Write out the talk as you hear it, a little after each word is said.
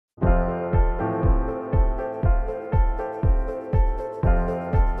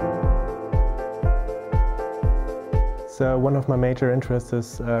So one of my major interests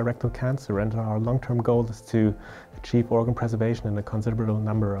is rectal cancer, and our long-term goal is to achieve organ preservation in a considerable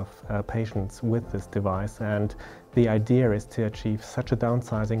number of patients with this device. And the idea is to achieve such a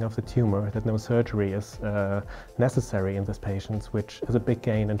downsizing of the tumor that no surgery is necessary in these patients, which is a big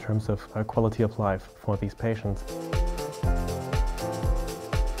gain in terms of quality of life for these patients.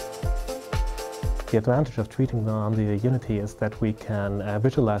 The advantage of treating on the Unity is that we can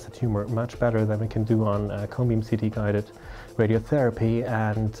visualize the tumor much better than we can do on cone beam CT guided radiotherapy,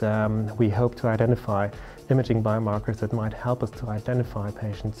 and we hope to identify imaging biomarkers that might help us to identify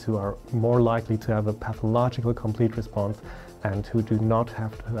patients who are more likely to have a pathological complete response and who do not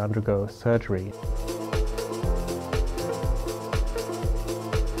have to undergo surgery.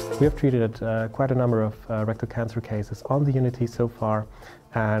 We have treated quite a number of rectal cancer cases on the Unity so far,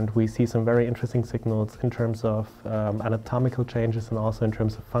 and we see some very interesting signals in terms of anatomical changes and also in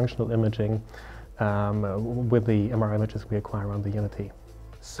terms of functional imaging with the MR images we acquire on the Unity.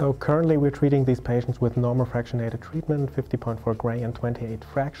 So currently we're treating these patients with normal fractionated treatment, 50.4 gray and 28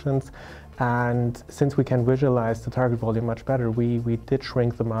 fractions. And since we can visualize the target volume much better, we did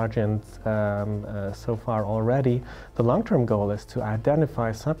shrink the margins so far already. The long-term goal is to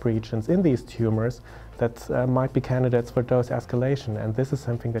identify subregions in these tumors that might be candidates for dose escalation. And this is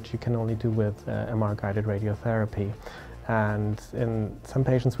something that you can only do with MR-guided radiotherapy. And in some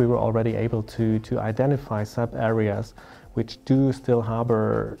patients we were already able to identify sub-areas which do still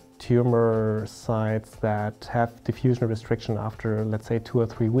harbor tumor sites that have diffusion restriction after, let's say, 2 or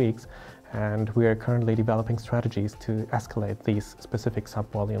 3 weeks. And we are currently developing strategies to escalate these specific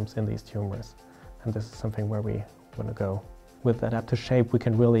subvolumes in these tumors. And this is something where we want to go. With adaptive shape, we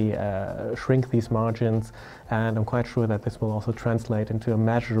can really shrink these margins, and I'm quite sure that this will also translate into a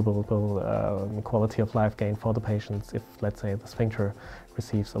measurable quality of life gain for the patients if, let's say, the sphincter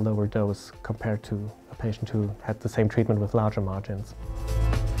receives a lower dose compared to a patient who had the same treatment with larger margins.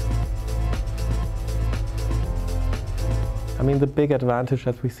 I mean, the big advantage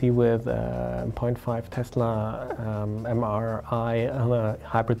that we see with 0.5 Tesla MRI on a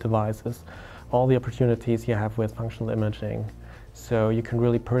hybrid device is all the opportunities you have with functional imaging. So you can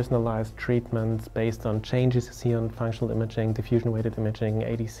really personalize treatments based on changes you see on functional imaging, diffusion-weighted imaging,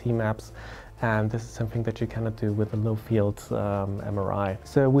 ADC maps, and this is something that you cannot do with a low-field MRI.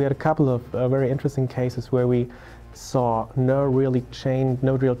 So we had a couple of very interesting cases where we saw no real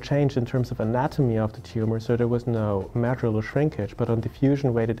change in terms of anatomy of the tumor, so there was no measurable shrinkage, but on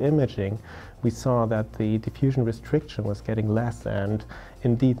diffusion-weighted imaging we saw that the diffusion restriction was getting less, and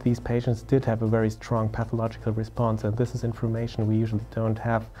indeed these patients did have a very strong pathological response, and this is information we usually don't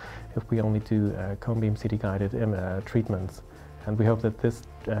have if we only do cone beam CT guided treatments. And we hope that this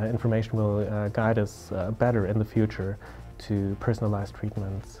information will guide us better in the future to personalized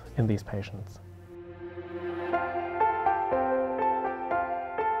treatments in these patients.